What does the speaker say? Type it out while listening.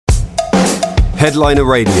Headliner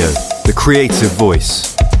Radio, the creative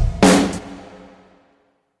voice.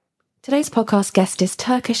 Today's podcast guest is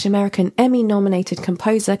Turkish-American Emmy-nominated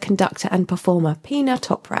composer, conductor and performer Pinar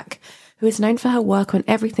Toprak, who is known for her work on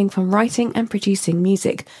everything from writing and producing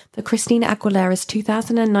music for Christina Aguilera's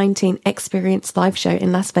 2019 Xperience Live Show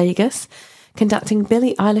in Las Vegas, conducting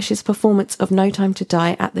Billie Eilish's performance of No Time to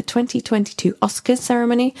Die at the 2022 Oscars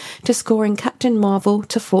ceremony, to scoring Captain Marvel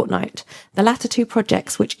to Fortnite, the latter two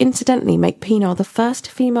projects which incidentally make Pinar the first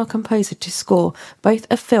female composer to score both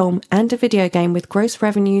a film and a video game with gross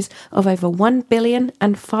revenues of over 1 billion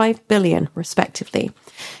and 5 billion respectively.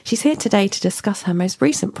 She's here today to discuss her most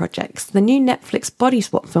recent projects, the new Netflix body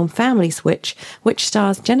swap film Family Switch, which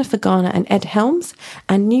stars Jennifer Garner and Ed Helms,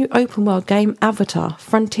 and new open world game Avatar,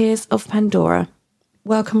 Frontiers of Pandora.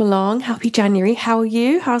 Welcome along. Happy January. How are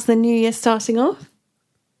you? How's the new year starting off?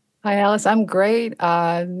 Hi, Alice. I'm great.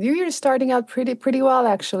 New Year's starting out pretty well,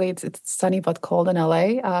 actually. It's sunny but cold in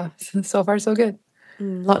LA. So far, so good. A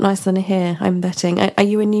lot nicer than here, I'm betting. Are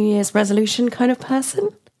you a New Year's resolution kind of person?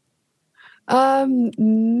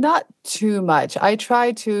 Not too much. I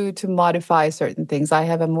try to modify certain things. I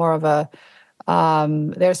have a more of a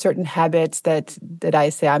there are certain habits that I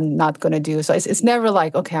say I'm not going to do. So it's never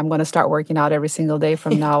like, okay, I'm going to start working out every single day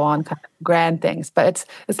from now on, kind of grand things. But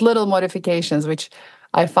it's little modifications, which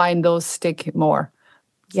I find those stick more.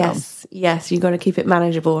 Yes, you got to keep it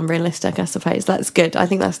manageable and realistic, I suppose. That's good. I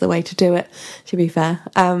think that's the way to do it, to be fair.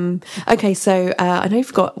 Okay, so I know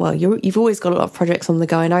you've always got a lot of projects on the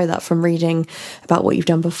go. I know that from reading about what you've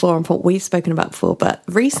done before and what we've spoken about before, but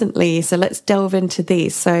recently, so let's delve into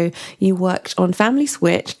these. So you worked on Family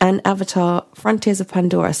Switch and Avatar, Frontiers of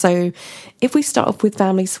Pandora. So if we start off with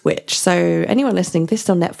Family Switch, so anyone listening, this is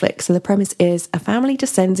on Netflix. So the premise is a family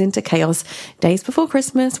descends into chaos days before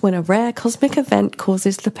Christmas when a rare cosmic event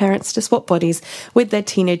causes the parents to swap bodies with their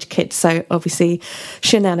teenage kids. So obviously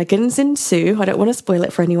shenanigans ensue. I don't want to spoil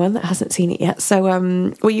it for anyone that hasn't seen it yet. So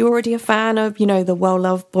were you already a fan of, the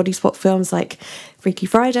well-loved body swap films like Freaky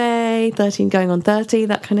Friday, 13 Going on 30,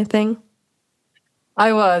 that kind of thing?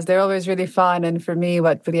 I was. They're always really fun. And for me,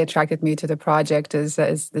 what really attracted me to the project is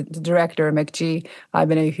the director, McG. I've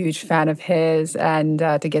been a huge fan of his, and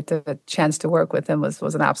to get the chance to work with him was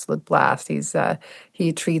an absolute blast.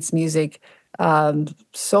 He treats music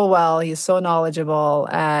so well. He's so knowledgeable,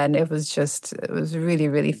 and it was really,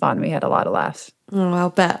 really fun. We had a lot of laughs. Oh, I'll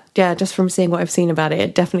bet. Yeah, just from seeing what I've seen about it,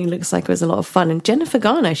 it definitely looks like it was a lot of fun. And Jennifer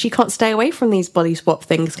Garner, she can't stay away from these body swap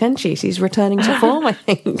things, can she? She's returning to form, I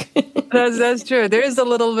think. That's true. There is a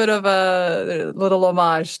little bit of a little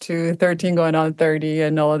homage to 13 Going on 30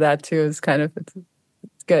 and all of that too. It's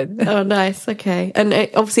good. Oh, nice. Okay. And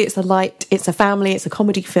obviously it's a family, it's a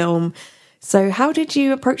comedy film. So how did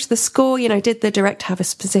you approach the score? Did the director have a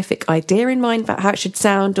specific idea in mind about how it should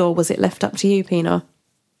sound, or was it left up to you, Pinar?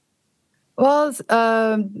 Well,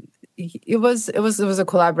 it was a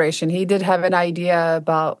collaboration. He did have an idea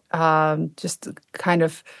about just kind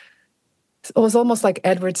of, it was almost like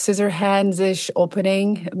Edward Scissorhands-ish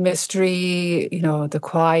opening, mystery, the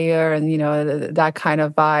choir and, that kind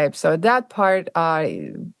of vibe. So that part,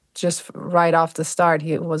 just right off the start,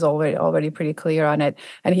 he was already pretty clear on it.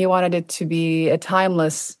 And he wanted it to be a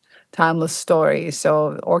timeless story.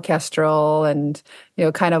 So orchestral and,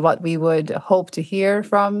 kind of what we would hope to hear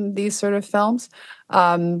from these sort of films.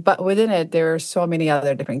 But within it, there are so many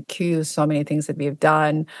other different cues, so many things that we've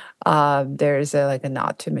done. There's a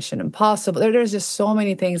nod to Mission Impossible. There's just so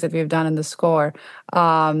many things that we've done in the score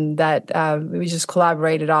that we just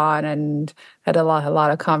collaborated on and had a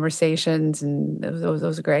lot of conversations, and it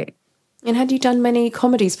was great. And had you done many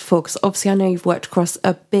comedies before? Because obviously I know you've worked across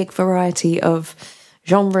a big variety of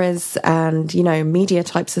genres and, media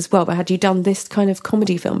types as well. But had you done this kind of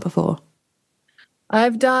comedy film before?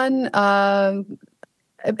 I've done a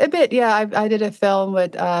bit, yeah. I did a film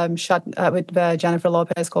with Jennifer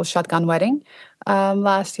Lopez called Shotgun Wedding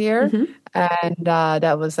last year. Mm-hmm. And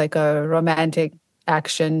that was like a romantic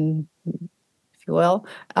action, if you will.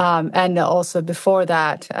 And also before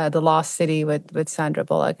that, The Lost City with Sandra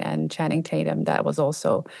Bullock and Channing Tatum. That was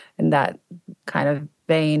also in that kind of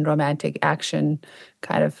vein, romantic action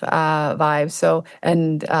kind of vibe. So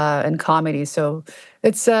and comedy. So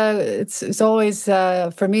it's always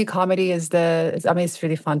for me, comedy is it's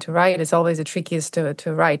really fun to write. It's always the trickiest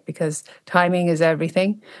to write because timing is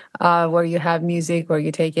everything. Where you have music, where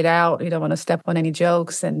you take it out, you don't want to step on any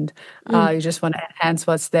jokes, and you just want to enhance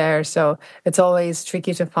what's there. So it's always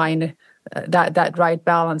tricky to find that right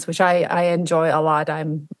balance, which I enjoy a lot.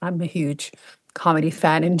 I'm a huge comedy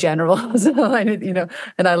fan in general. So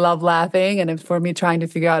and I love laughing. And for me, trying to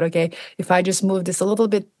figure out, okay, if I just move this a little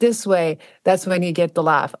bit this way, that's when you get the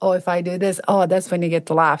laugh. Oh, if I do this, oh, that's when you get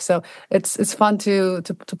the laugh. So it's fun to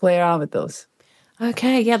play around with those.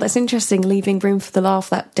 Okay, yeah, that's interesting. Leaving room for the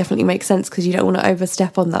laugh, that definitely makes sense because you don't want to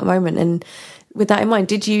overstep on that moment. And with that in mind,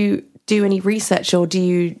 did you do any research, or do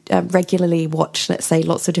you regularly watch, let's say,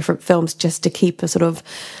 lots of different films just to keep a sort of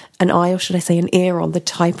an eye, or should I say an ear, on the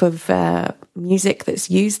type of music that's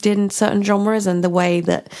used in certain genres and the way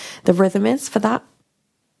that the rhythm is for that?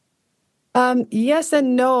 Yes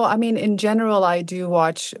and no. I mean, in general, I do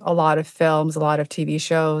watch a lot of films, a lot of TV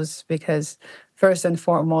shows, because first and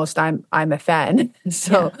foremost, I'm a fan.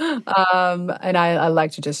 So, and I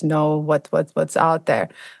like to just know what's out there.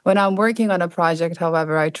 When I'm working on a project,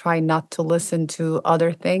 however, I try not to listen to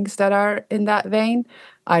other things that are in that vein.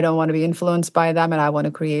 I don't want to be influenced by them, and I want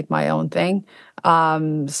to create my own thing.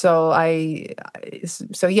 So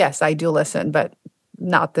yes, I do listen, but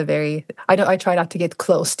not the very. I try not to get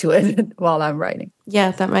close to it while I'm writing. Yeah,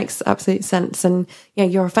 that makes absolute sense. And yeah,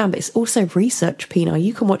 you're a fan, but it's also research, Pinar.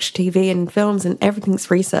 You can watch TV and films and everything's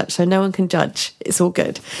research, so no one can judge. It's all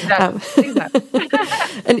good. Exactly.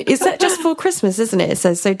 And is that just for Christmas, isn't it? It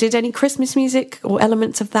says, so did any Christmas music or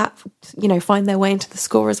elements of that, find their way into the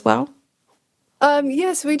score as well?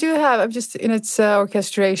 Yes, we do have. Just in its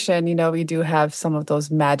orchestration, we do have some of those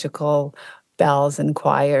magical bells and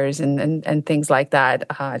choirs and things like that,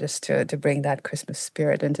 just to bring that Christmas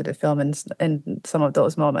spirit into the film and some of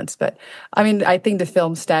those moments. But I mean, I think the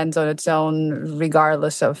film stands on its own,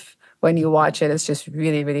 regardless of when you watch it. It's just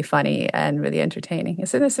really, really funny and really entertaining.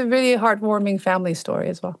 It's a really heartwarming family story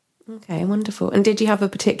as well. Okay, wonderful. And did you have a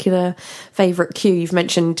particular favourite cue? You've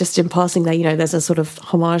mentioned just in passing there, there's a sort of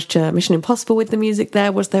homage to Mission Impossible with the music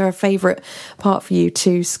there. Was there a favourite part for you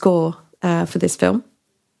to score for this film?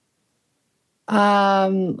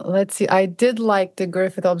 Let's see. I did like the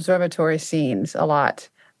Griffith Observatory scenes a lot.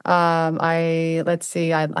 I like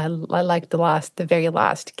the very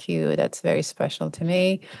last cue. That's very special to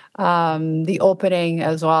me. The opening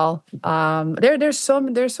as well. There's so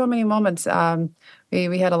many moments.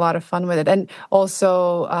 We had a lot of fun with it, and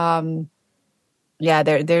also,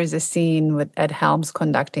 there's a scene with Ed Helms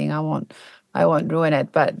conducting. I won't ruin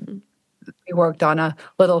it, but we worked on a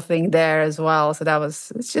little thing there as well. So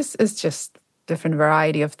it's just different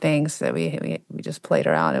variety of things that we just played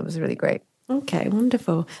around. It was really great. Okay,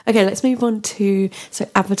 wonderful. Okay, let's move on to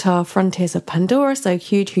Avatar Frontiers of Pandora. So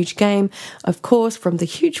huge game, of course, from the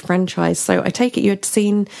huge franchise. So I take it you had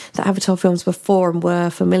seen the Avatar films before and were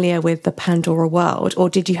familiar with the Pandora world, or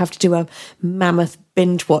did you have to do a mammoth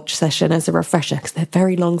binge watch session as a refresher? Because they're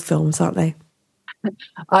very long films, aren't they?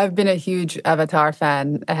 I've been a huge Avatar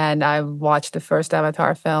fan, and I've watched the first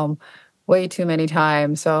Avatar film way too many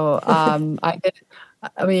times. So I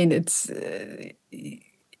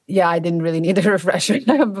didn't really need a refresher.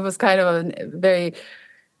 I was kind of a very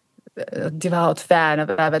devout fan of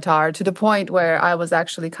Avatar, to the point where I was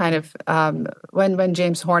actually kind of, when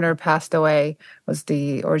James Horner passed away, was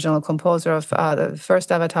the original composer of the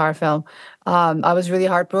first Avatar film, I was really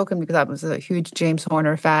heartbroken because I was a huge James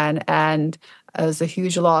Horner fan, and it was a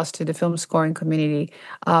huge loss to the film scoring community.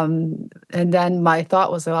 And then my thought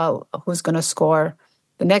was, well, who's going to score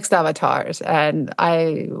the next Avatars? And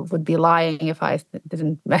I would be lying if I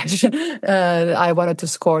didn't mention I wanted to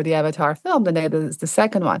score the Avatar film, the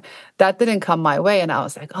second one. That didn't come my way, and I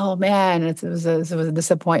was like, oh man, it was a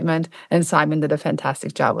disappointment. And Simon did a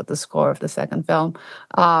fantastic job with the score of the second film.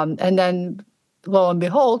 And then, lo and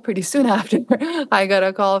behold, pretty soon after, I got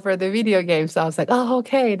a call for the video game. So I was like, oh,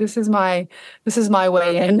 okay, this is my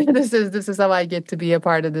way in. This is how I get to be a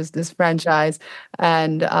part of this franchise.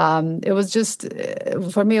 And it was just,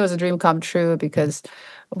 for me, it was a dream come true, because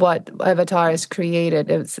what Avatar has created,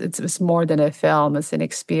 it's more than a film, it's an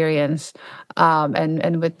experience.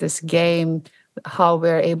 And with this game, how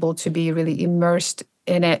we're able to be really immersed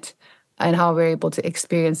in it, and how we're able to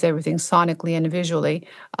experience everything sonically and visually,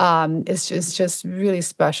 it's just really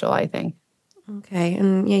special, I think. Okay,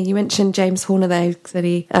 and yeah, you mentioned James Horner there, that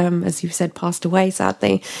he, as you said, passed away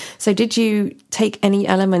sadly. So did you take any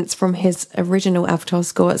elements from his original Avatar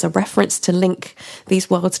score as a reference to link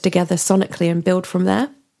these worlds together sonically and build from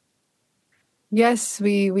there? Yes,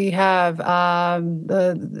 we have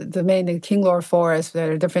the main King Lore Forest.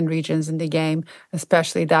 There are different regions in the game,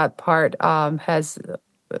 especially that part has.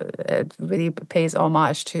 It really pays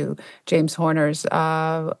homage to James Horner's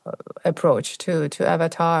approach to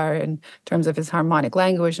Avatar in terms of his harmonic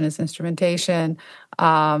language and his instrumentation.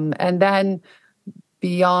 And then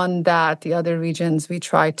beyond that, the other regions, we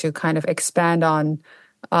try to kind of expand on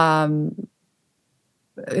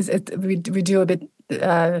we do a bit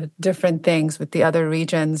different things with the other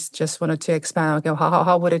regions. Just wanted to expand. Okay,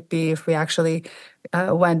 how would it be if we actually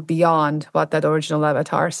went beyond what that original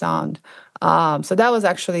Avatar sound? So that was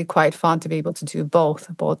actually quite fun to be able to do both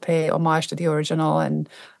pay homage to the original and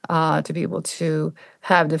to be able to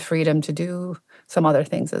have the freedom to do some other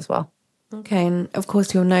things as well. Okay, and of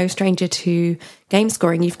course you're no stranger to game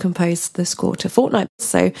scoring. You've composed the score to Fortnite.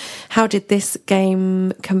 So how did this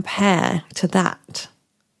game compare to that?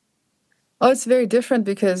 Oh, it's very different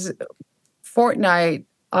because Fortnite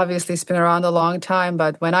obviously has been around a long time,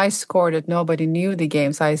 but when I scored it, nobody knew the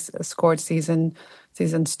game. So I scored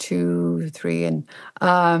seasons 2, 3,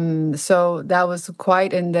 and so that was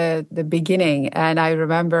quite in the beginning. And I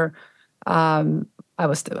remember I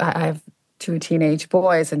have 2 teenage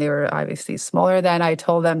boys, and they were obviously smaller than. I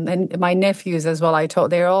told them, and my nephews as well,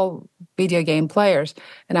 they're all video game players.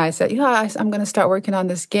 And I said, I'm going to start working on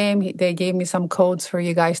this game. They gave me some codes for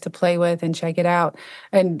you guys to play with and check it out.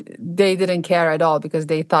 And they didn't care at all because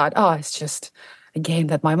they thought, it's just a game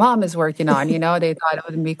that my mom is working on. They thought it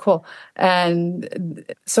wouldn't be cool. And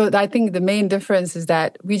so I think the main difference is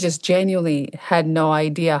that we just genuinely had no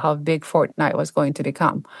idea how big Fortnite was going to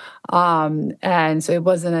become. And so it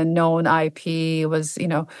wasn't a known IP. It was,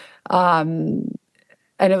 and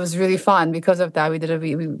it was really fun because of that.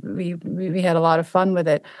 We had a lot of fun with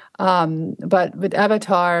it. But with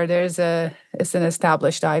Avatar, it's an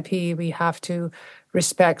established IP. We have to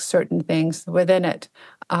respect certain things within it.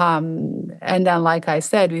 And then, like I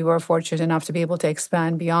said, we were fortunate enough to be able to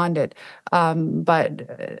expand beyond it.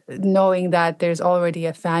 But knowing that there's already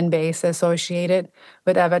a fan base associated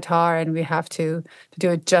with Avatar, and we have to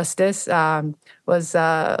do it justice,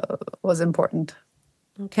 was important.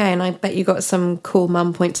 Okay, and I bet you got some cool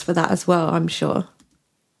mum points for that as well, I'm sure.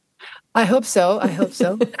 I hope so.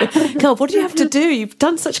 God, what do you have to do? You've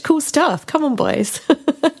done such cool stuff. Come on, boys.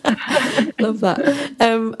 Love that.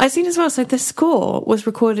 I've seen as well, so the score was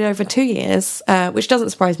recorded over 2 years, which doesn't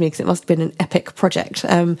surprise me because it must have been an epic project.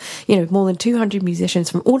 More than 200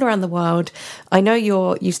 musicians from all around the world. I know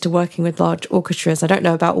you're used to working with large orchestras. I don't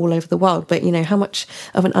know about all over the world, but, how much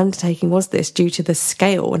of an undertaking was this due to the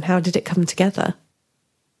scale, and how did it come together?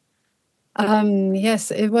 Yes,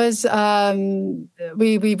 it was.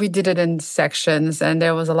 We did it in sections, and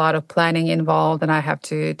there was a lot of planning involved. And I have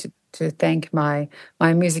to thank my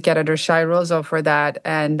music editor Shai Rozo for that,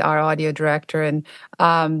 and our audio director. And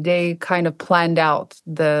they kind of planned out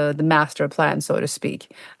the master plan, so to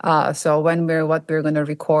speak. So what we're going to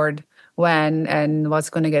record when, and what's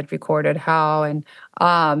going to get recorded how, and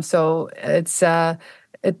so it's.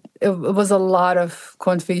 It was a lot of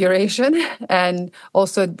configuration, and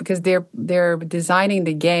also because they're designing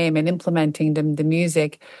the game and implementing the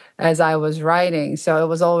music as I was writing. So it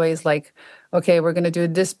was always like, okay, we're going to do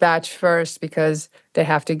this batch first because they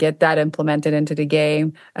have to get that implemented into the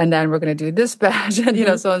game, and then we're going to do this batch, and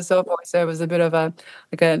so on and so forth. So it was a bit of an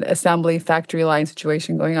assembly factory line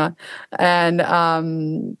situation going on, and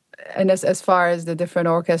as far as the different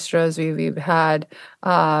orchestras we've had,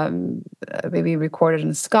 we recorded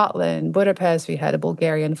in Scotland, Budapest. We had a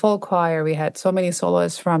Bulgarian folk choir. We had so many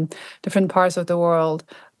soloists from different parts of the world.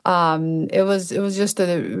 It was just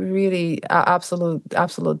a really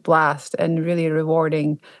absolute blast, and really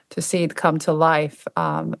rewarding to see it come to life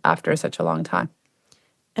after such a long time.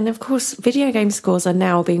 And of course, video game scores are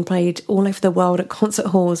now being played all over the world at concert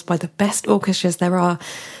halls by the best orchestras there are.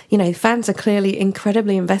 Fans are clearly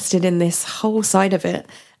incredibly invested in this whole side of it,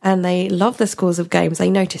 and they love the scores of games. They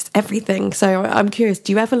notice everything. So I'm curious,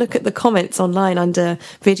 do you ever look at the comments online under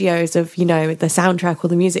videos of, the soundtrack or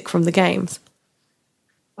the music from the games?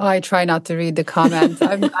 I try not to read the comments.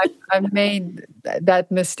 I made that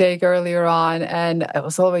mistake earlier on, and it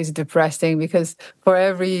was always depressing because for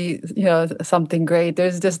every something great,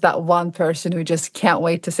 there's just that one person who just can't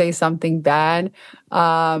wait to say something bad,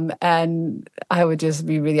 and I would just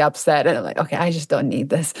be really upset. And I'm like, okay, I just don't need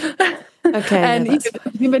this. Okay, and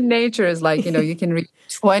human nature is like, you can read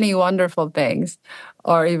 20 wonderful things,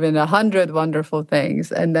 or even 100 wonderful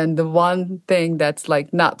things, and then the one thing that's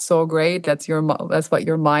like not so great, that's what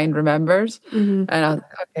your mind remembers. Mm-hmm. And I was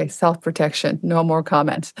like, okay, self-protection, no more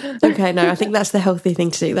comments. Okay, no, I think that's the healthy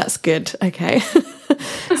thing to do. That's good. Okay.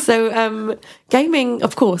 So gaming,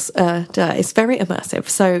 of course, is very immersive.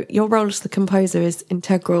 So your role as the composer is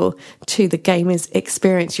integral to the gamer's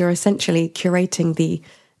experience. You're essentially curating the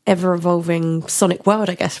ever-evolving sonic world,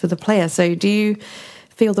 I guess, for the player. So do you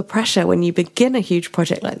feel the pressure when you begin a huge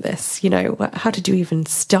project like this? How did you even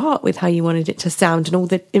start with how you wanted it to sound and all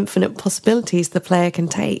the infinite possibilities the player can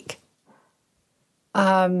take?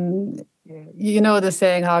 You know the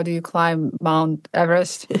saying, how do you climb Mount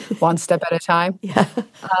Everest? One step at a time. Yeah.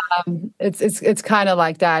 It's kind of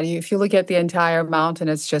like that. If you look at the entire mountain,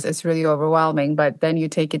 it's really overwhelming. But then you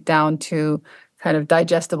take it down to kind of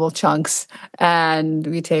digestible chunks, and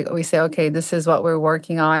we say, okay, this is what we're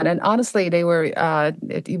working on. And honestly, they were at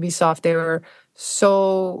Ubisoft. They were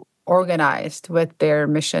so organized with their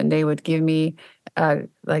mission. They would give me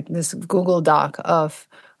like this Google Doc of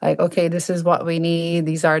like, okay, this is what we need.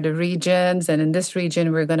 These are the regions. And in this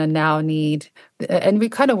region, we're going to now need, and we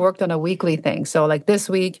kind of worked on a weekly thing. So like this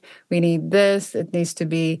week, we need this. It needs to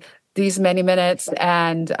be these many minutes.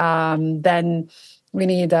 And then we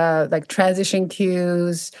need like transition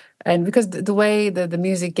cues. And because the way the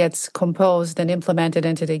music gets composed and implemented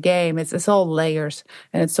into the game, it's all layers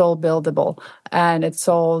and it's all buildable and it's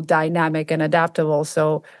all dynamic and adaptable.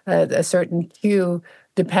 So a certain cue,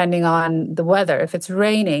 depending on the weather, if it's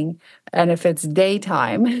raining and if it's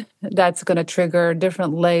daytime, that's going to trigger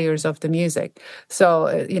different layers of the music.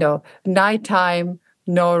 So, nighttime,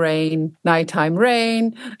 no rain, nighttime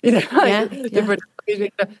rain,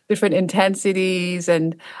 different intensities,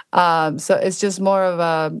 and so it's just more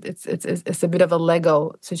of it's a bit of a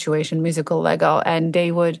Lego situation, musical Lego, and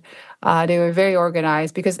they were very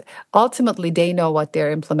organized because ultimately they know what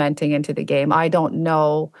they're implementing into the game. I don't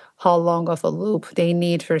know how long of a loop they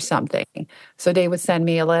need for something, so they would send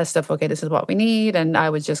me a list of, okay, this is what we need, and I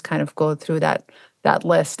would just kind of go through that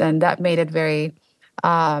list, and that made it very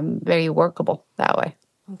very workable that way.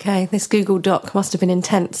 Okay, this Google Doc must have been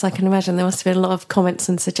intense. I can imagine there must have been a lot of comments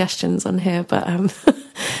and suggestions on here, but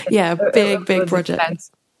yeah, big project.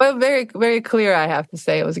 Intense. Well, very, very clear, I have to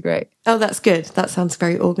say. It was great. Oh, that's good. That sounds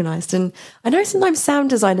very organised. And I know sometimes sound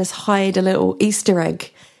designers hide a little Easter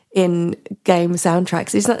egg in game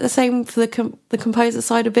soundtracks. Is that the same for the composer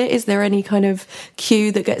side a bit? Is there any kind of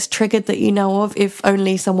cue that gets triggered that you know of if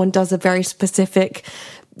only someone does a very specific,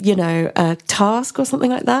 task or something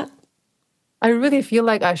like that? I really feel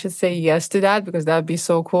like I should say yes to that because that would be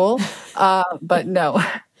so cool. But no.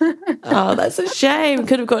 Oh, that's a shame.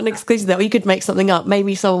 Could have got an exclusive there. Or you could make something up.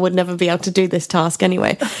 Maybe someone would never be able to do this task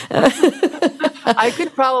anyway. I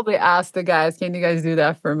could probably ask the guys, can you guys do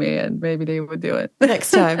that for me? And maybe they would do it. Next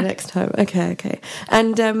time. Okay.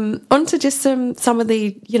 And on to just some of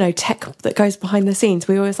the, tech that goes behind the scenes.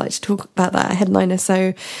 We always like to talk about that at Headliner.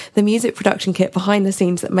 So the music production kit behind the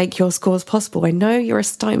scenes that make your scores possible. I know you're a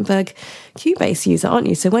Steinberg Cubase user, aren't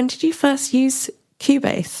you? So when did you first use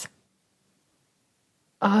Cubase?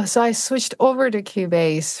 So I switched over to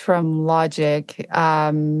Cubase from Logic.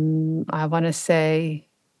 I want to say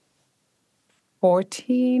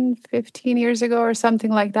 14, 15 years ago or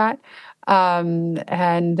something like that.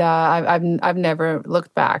 And I've never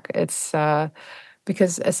looked back. It's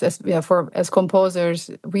because as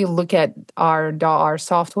composers, we look at our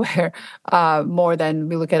software more than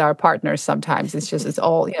we look at our partners. Sometimes it's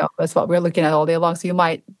all that's what we're looking at all day long. So you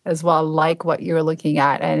might as well like what you're looking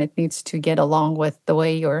at, and it needs to get along with the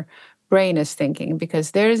way your brain is thinking. Because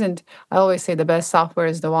there isn't. I always say the best software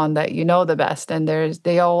is the one that you know the best, and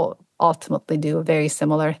they all ultimately do a very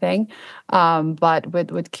similar thing. But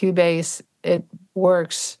with Cubase, it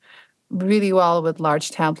works really well with large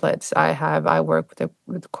templates. I work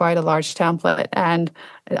with quite a large template, and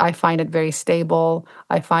I find it very stable.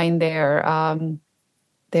 I find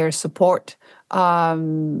their support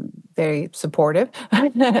very supportive,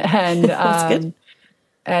 and That's good.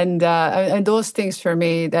 And those things for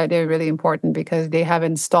me, that they're really important because they have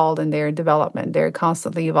installed in their development. They're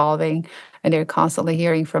constantly evolving, and they're constantly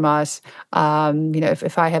hearing from us.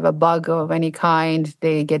 If I have a bug of any kind,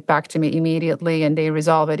 they get back to me immediately and they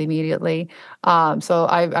resolve it immediately. So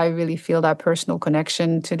I really feel that personal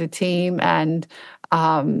connection to the team, and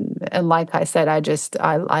like I said,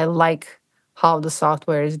 I like how the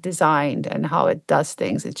software is designed and how it does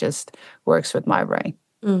things. It just works with my brain.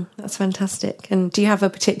 That's fantastic. And do you have a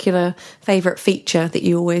particular favourite feature that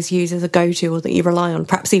you always use as a go-to or that you rely on,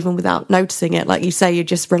 perhaps even without noticing it? Like you say, you're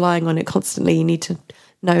just relying on it constantly. You need to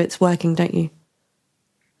know it's working, don't you?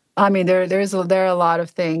 I mean, there are a lot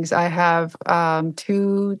of things. I have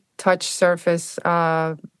 2 touch surface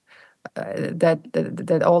that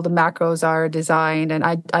all the macros are designed, and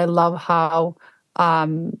I love how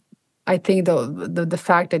I think the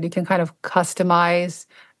fact that you can kind of customize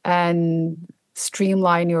and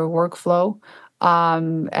streamline your workflow,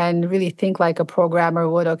 and really think like a programmer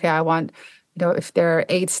would. Okay, I want, if there are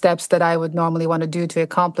 8 steps that I would normally want to do to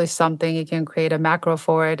accomplish something, you can create a macro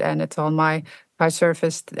for it, and it's on my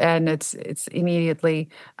surface, and it's immediately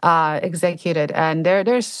executed. And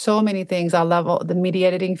there's so many things. I love all the media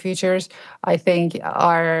editing features. I think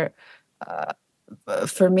are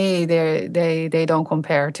for me, they don't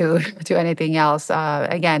compare to to anything else.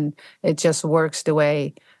 Again, it just works the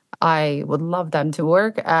way I would love them to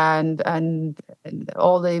work, and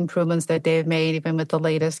all the improvements that they've made, even with the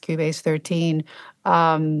latest Cubase 13,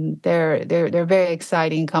 they're very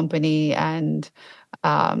exciting company, um,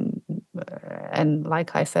 and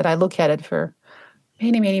like I said, I look at it for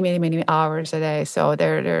many hours a day. So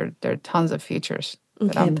there are tons of features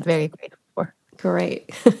that I'm very grateful for. Great.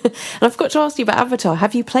 And I've got to ask you about Avatar.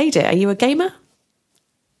 Have you played it? Are you a gamer?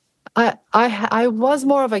 I was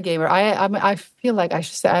more of a gamer. I feel like I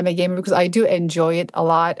should say I'm a gamer because I do enjoy it a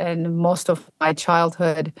lot. And most of my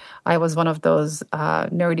childhood, I was one of those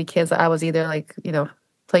nerdy kids. I was either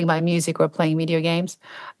playing my music or playing video games.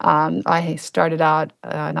 I started out,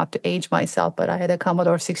 not to age myself, but I had a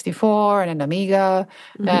Commodore 64 and an Amiga,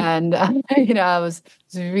 and I was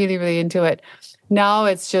really into it. Now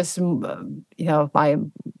it's just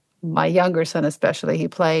my younger son especially, he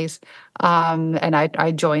plays, and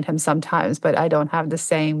I join him sometimes, but I don't have the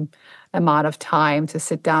same amount of time to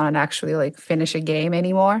sit down and actually finish a game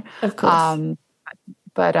anymore. Of course.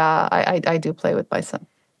 But I do play with my son.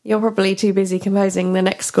 You're probably too busy composing the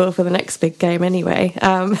next score for the next big game anyway,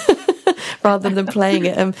 rather than playing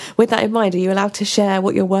it. With that in mind, are you allowed to share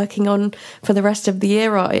what you're working on for the rest of the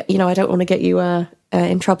year? Or, I don't want to get you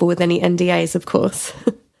in trouble with any NDAs, of course.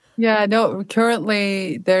 Yeah, no,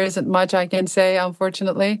 currently there isn't much I can say,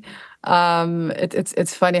 unfortunately.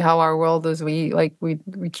 It's funny how our world is. We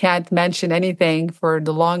can't mention anything for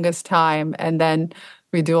the longest time, and then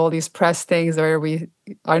we do all these press things where we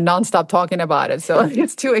are nonstop talking about it. So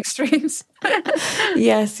it's two extremes.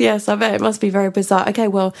 Yes, I bet it must be very bizarre. Okay,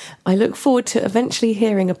 well, I look forward to eventually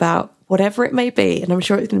hearing about whatever it may be, and I'm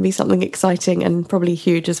sure it's going to be something exciting and probably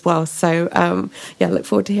huge as well. So, I look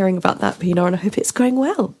forward to hearing about that, Pinar, and I hope it's going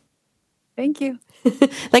well. Thank you.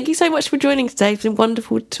 Thank you so much for joining today. It's been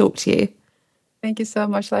wonderful to talk to you. Thank you so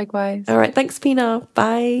much. Likewise. All right. Thanks, Pinar.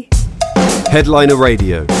 Bye. Headliner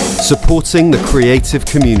Radio, supporting the creative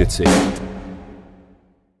community.